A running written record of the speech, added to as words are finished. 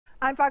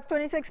I'm Fox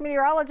 26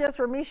 meteorologist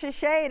Ramisha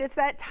Shade. It's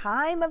that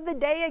time of the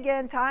day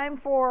again, time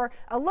for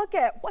a look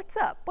at what's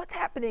up, what's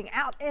happening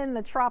out in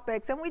the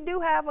tropics. And we do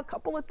have a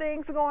couple of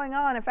things going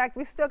on. In fact,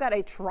 we've still got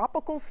a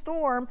tropical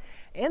storm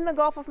in the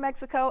Gulf of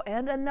Mexico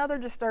and another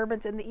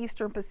disturbance in the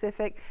Eastern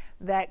Pacific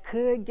that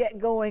could get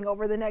going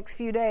over the next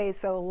few days.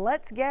 So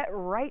let's get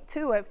right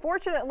to it.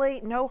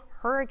 Fortunately, no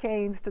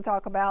hurricanes to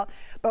talk about,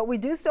 but we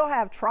do still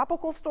have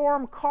Tropical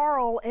Storm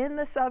Karl in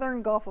the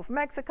southern Gulf of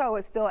Mexico.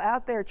 It's still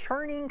out there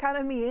churning, kind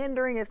of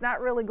meandering. It's not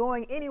really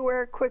going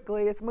anywhere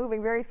quickly. It's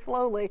moving very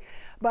slowly,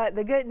 but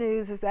the good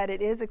news is that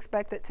it is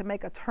expected to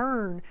make a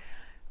turn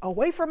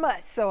away from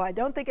us. So I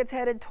don't think it's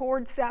headed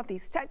towards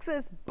southeast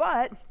Texas,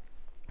 but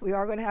we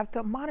are going to have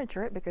to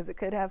monitor it because it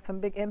could have some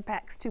big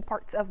impacts to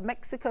parts of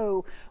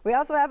Mexico. We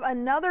also have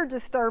another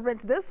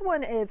disturbance. This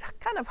one is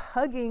kind of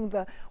hugging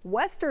the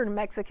western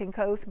Mexican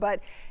coast, but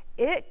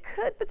it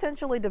could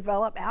potentially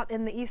develop out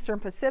in the Eastern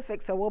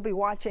Pacific, so we'll be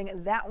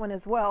watching that one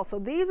as well. So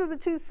these are the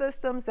two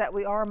systems that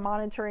we are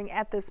monitoring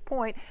at this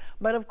point.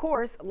 But of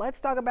course,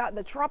 let's talk about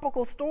the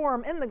tropical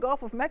storm in the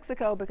Gulf of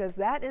Mexico, because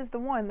that is the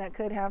one that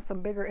could have some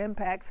bigger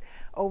impacts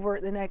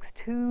over the next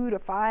 2 to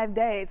 5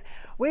 days.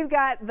 We've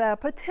got the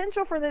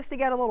potential for this to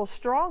get a little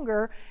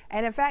stronger,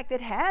 and in fact,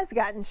 it has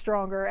gotten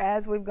stronger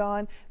as we've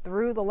gone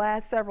through the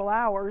last several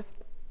hours.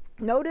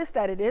 Notice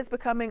that it is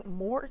becoming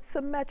more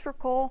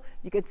symmetrical.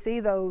 You could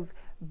see those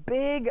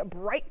big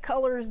bright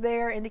colors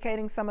there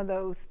indicating some of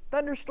those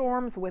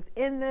thunderstorms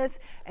within this,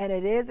 and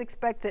it is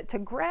expected to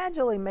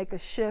gradually make a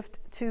shift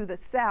to the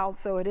south,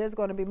 so it is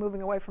going to be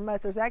moving away from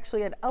us. There's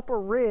actually an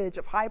upper ridge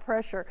of high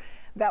pressure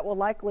that will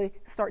likely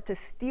start to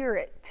steer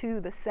it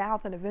to the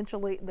south and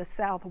eventually the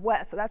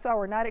southwest. So that's why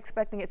we're not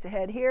expecting it to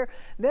head here.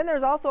 Then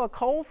there's also a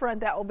cold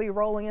front that will be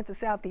rolling into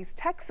southeast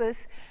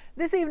Texas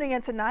this evening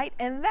and tonight,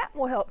 and that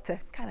will help to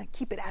kind of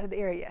keep it out of the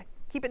area,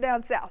 keep it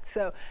down south.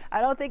 So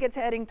I don't think it's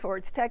heading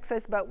towards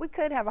Texas, but we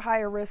could have a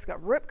higher risk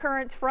of rip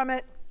currents from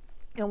it.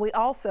 And we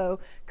also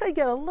could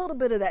get a little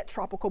bit of that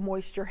tropical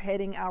moisture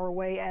heading our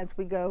way as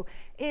we go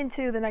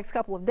into the next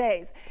couple of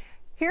days.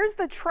 Here's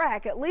the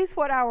track, at least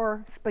what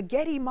our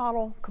spaghetti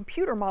model,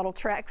 computer model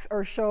tracks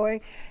are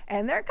showing,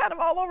 and they're kind of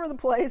all over the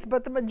place,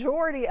 but the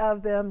majority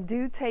of them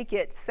do take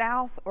it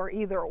south or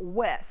either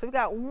west. We've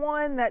got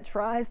one that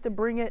tries to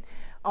bring it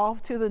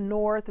off to the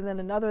north, and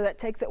then another that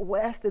takes it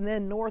west and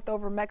then north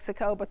over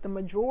Mexico, but the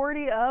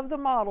majority of the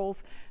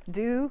models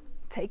do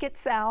take it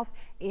south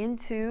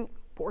into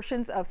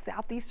portions of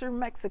southeastern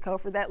Mexico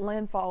for that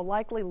landfall,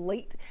 likely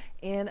late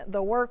in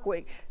the work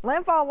week.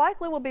 Landfall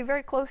likely will be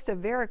very close to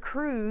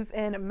Veracruz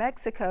in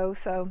Mexico,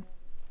 so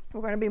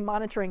we're going to be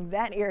monitoring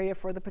that area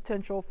for the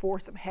potential for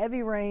some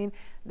heavy rain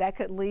that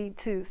could lead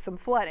to some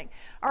flooding.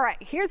 All right,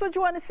 here's what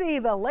you want to see,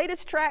 the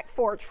latest track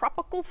for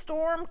Tropical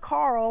Storm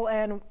Karl,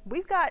 and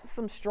we've got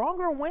some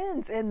stronger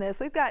winds in this.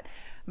 We've got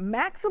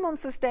maximum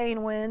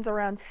sustained winds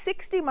around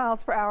 60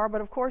 miles per hour,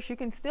 but of course you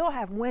can still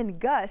have wind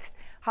gusts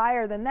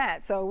higher than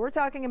that. So we're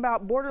talking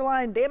about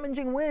borderline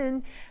damaging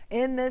wind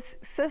in this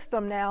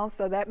system now.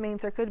 So that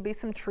means there could be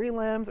some tree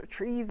limbs or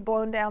trees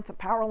blown down, some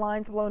power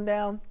lines blown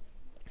down.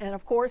 And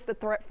of course, the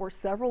threat for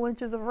several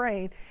inches of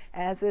rain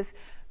as this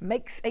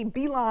makes a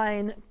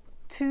beeline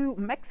to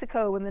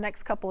Mexico in the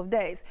next couple of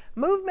days.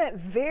 Movement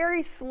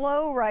very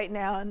slow right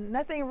now, and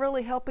nothing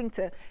really helping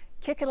to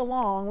kick it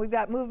along. We've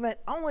got movement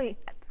only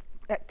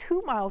at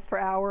 2 miles per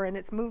hour, and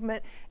its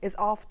movement is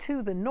off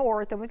to the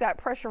north, and we've got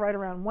pressure right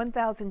around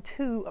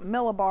 1002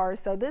 millibars.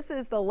 So this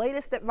is the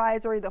latest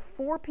advisory, the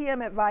 4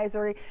 p.m.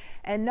 advisory,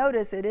 and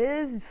notice it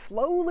is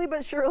slowly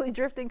but surely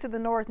drifting to the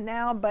north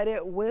now, but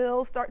it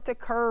will start to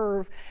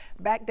curve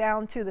back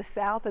down to the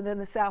south and then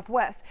the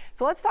southwest.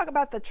 So let's talk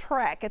about the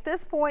track. At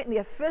this point, the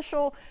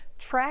official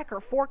track or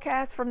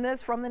forecast from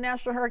the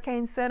National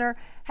Hurricane Center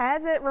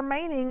has it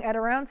remaining at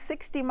around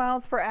 60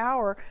 miles per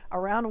hour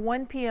around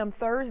 1 p.m.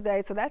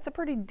 Thursday. So that's a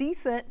pretty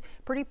decent,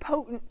 pretty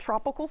potent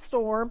tropical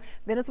storm.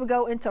 Then as we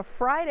go into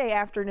Friday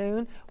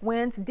afternoon,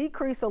 winds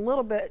decrease a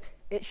little bit.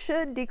 It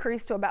should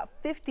decrease to about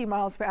 50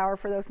 miles per hour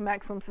for those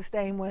maximum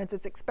sustained winds.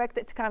 It's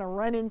expected to kind of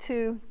run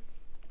into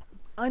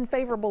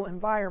unfavorable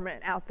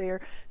environment out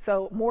there.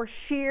 So more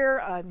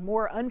sheer,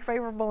 more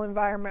unfavorable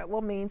environment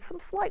will mean some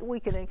slight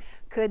weakening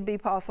could be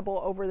possible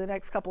over the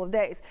next couple of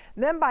days.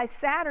 Then by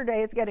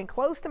Saturday, it's getting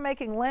close to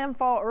making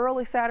landfall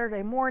early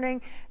Saturday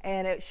morning,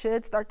 and it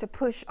should start to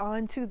push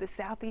onto the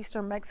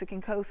southeastern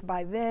Mexican coast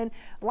by then,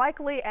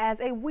 likely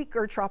as a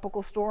weaker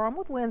tropical storm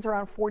with winds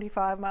around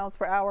 45 miles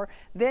per hour.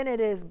 Then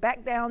it is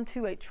back down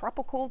to a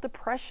tropical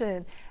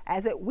depression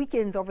as it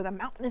weakens over the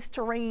mountainous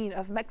terrain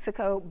of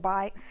Mexico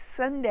by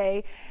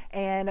Sunday.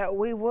 And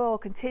we will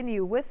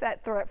continue with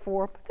that threat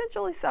for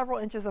potentially several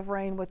inches of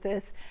rain with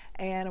this,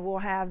 and we'll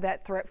have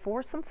that threat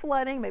for some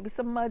flooding, maybe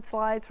some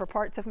mudslides for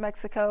parts of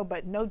Mexico,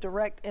 but no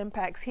direct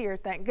impacts here,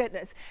 thank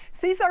goodness.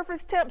 Sea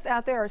surface temps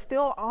out there are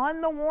still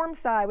on the warm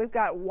side. We've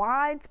got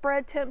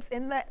widespread temps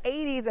in the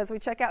 80s as we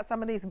check out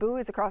some of these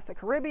buoys across the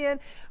Caribbean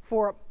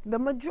for the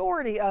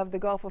majority of the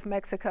Gulf of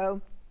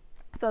Mexico.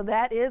 So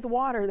that is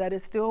water that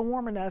is still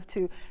warm enough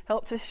to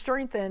help to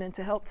strengthen and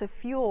to help to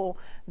fuel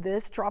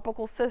this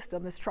tropical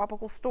system, this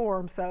tropical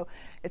storm. So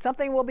it's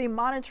something we'll be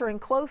monitoring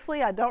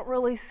closely. I don't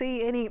really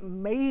see any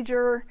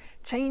major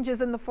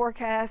changes in the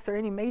forecast or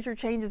any major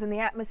changes in the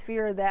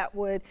atmosphere that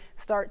would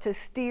start to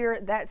steer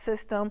that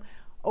system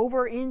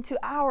over into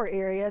our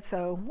area.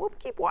 So we'll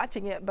keep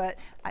watching it, but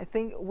I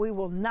think we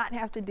will not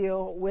have to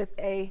deal with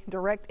a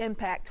direct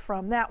impact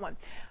from that one.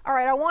 All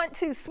right, I want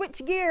to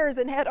switch gears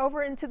and head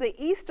over into the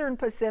Eastern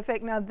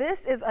Pacific. Now,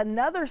 this is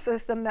another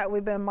system that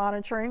we've been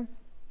monitoring.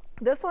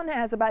 This one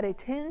has about a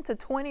 10 to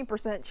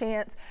 20%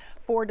 chance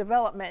for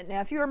development. Now,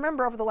 if you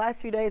remember over the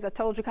last few days, I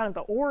told you kind of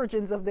the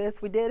origins of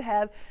this. We did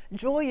have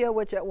Julia,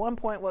 which at one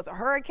point was a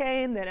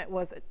hurricane, then it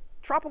was a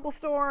tropical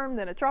storm,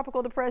 then a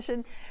tropical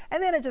depression,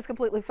 and then it just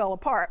completely fell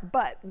apart.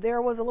 But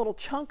there was a little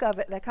chunk of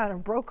it that kind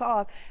of broke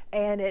off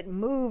and it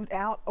moved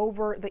out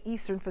over the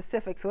Eastern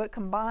Pacific. So it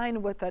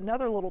combined with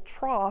another little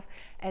trough,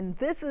 and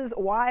this is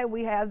why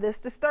we have this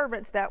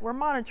disturbance that we're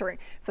monitoring.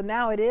 So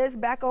now it is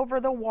back over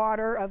the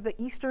water of the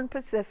Eastern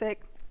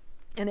Pacific,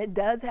 and it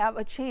does have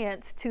a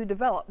chance to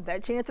develop.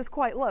 That chance is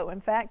quite low.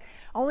 In fact,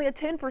 only a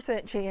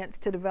 10% chance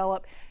to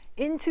develop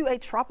into a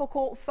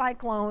tropical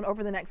cyclone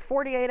over the next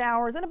 48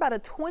 hours, and about a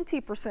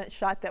 20%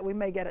 shot that we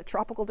may get a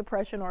tropical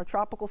depression or a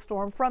tropical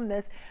storm from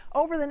this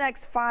over the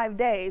next 5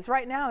 days.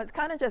 Right now, it's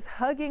kind of just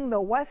hugging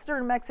the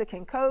western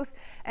Mexican coast,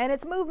 and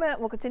its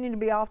movement will continue to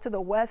be off to the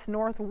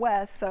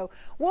west-northwest. So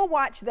we'll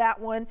watch that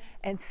one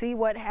and see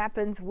what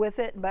happens with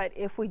it. But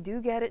if we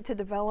do get it to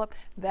develop,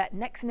 that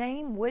next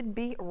name would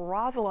be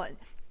Rosalind.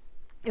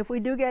 If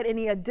we do get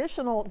any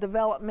additional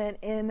development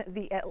in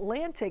the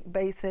Atlantic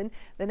basin,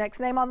 the next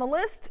name on the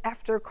list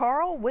after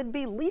Karl would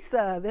be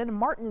Lisa, then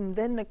Martin,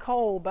 then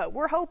Nicole. But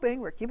we're hoping,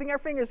 we're keeping our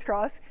fingers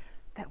crossed,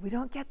 that we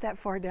don't get that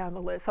far down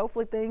the list.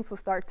 Hopefully things will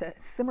start to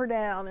simmer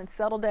down and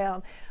settle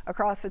down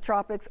across the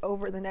tropics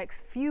over the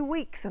next few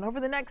weeks and over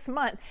the next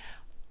month.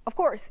 Of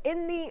course,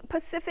 in the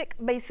Pacific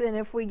basin,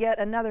 if we get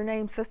another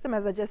named system,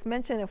 as I just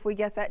mentioned, if we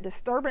get that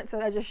disturbance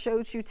that I just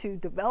showed you to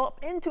develop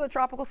into a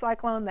tropical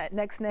cyclone, that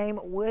next name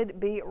would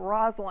be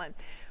Rosalind.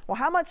 Well,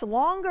 how much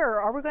longer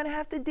are we going to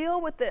have to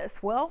deal with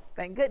this? Well,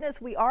 thank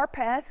goodness we are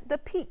past the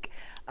peak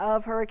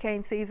of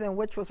hurricane season,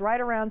 which was right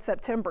around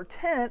September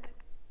 10th,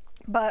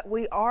 but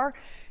we are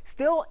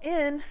still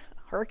in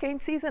hurricane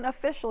season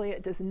officially.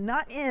 It does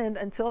not end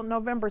until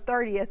November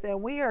 30th,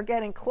 and we are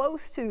getting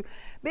close to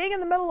being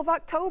in the middle of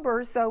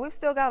October, so we've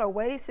still got a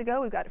ways to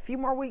go. We've got a few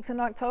more weeks in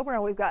October,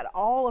 and we've got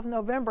all of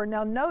November.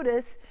 Now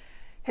notice,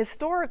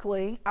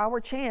 historically,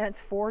 our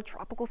chance for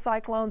tropical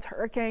cyclones,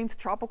 hurricanes,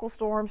 tropical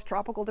storms,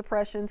 tropical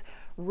depressions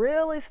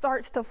really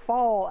starts to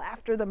fall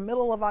after the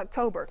middle of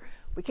October.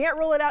 We can't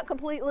rule it out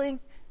completely,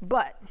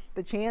 but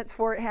the chance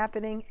for it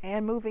happening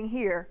and moving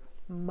here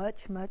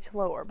much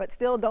lower. But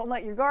still, don't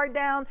let your guard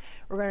down.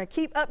 We're going to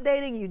keep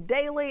updating you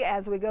daily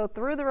as we go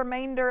through the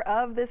remainder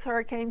of this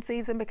hurricane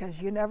season,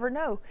 because you never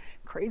know,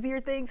 crazier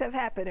things have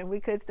happened and we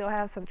could still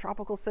have some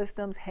tropical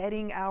systems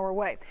heading our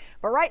way.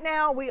 But right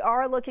now we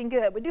are looking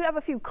good. We do have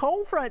a few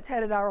cold fronts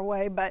headed our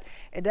way, but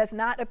it does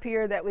not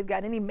appear that we've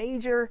got any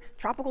major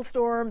tropical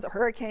storms or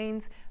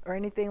hurricanes or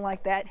anything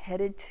like that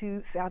headed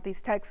to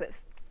Southeast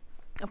Texas.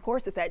 Of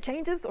course, if that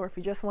changes, or if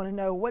you just want to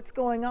know what's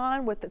going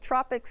on with the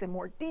tropics in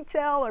more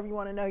detail, or if you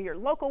want to know your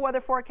local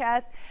weather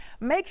forecast,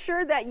 make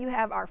sure that you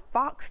have our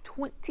Fox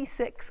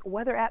 26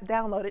 weather app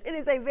downloaded. It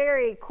is a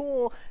very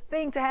cool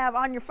thing to have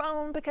on your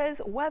phone because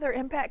weather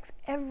impacts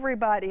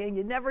everybody, and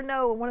you never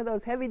know when one of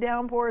those heavy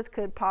downpours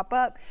could pop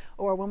up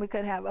or when we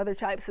could have other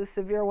types of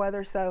severe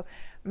weather. So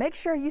make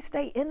sure you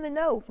stay in the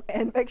know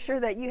and make sure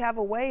that you have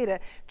a way to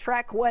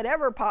track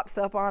whatever pops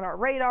up on our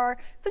radar.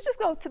 So just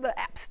go to the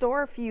App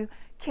Store if you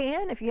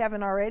can, if you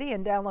haven't already,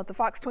 and download the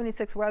Fox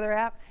 26 weather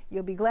app.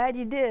 You'll be glad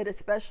you did,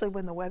 especially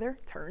when the weather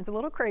turns a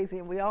little crazy,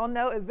 and we all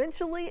know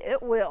eventually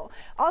it will.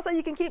 Also,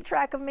 you can keep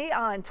track of me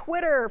on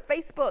Twitter,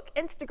 Facebook,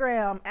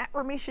 Instagram, at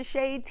Ramisha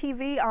Shade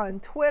TV on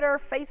Twitter,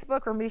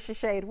 Facebook, Ramisha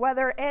Shade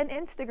Weather, and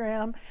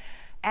Instagram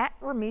at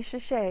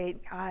Ramisha Shade.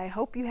 I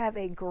hope you have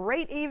a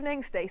great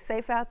evening. Stay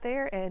safe out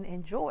there and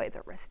enjoy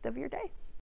the rest of your day.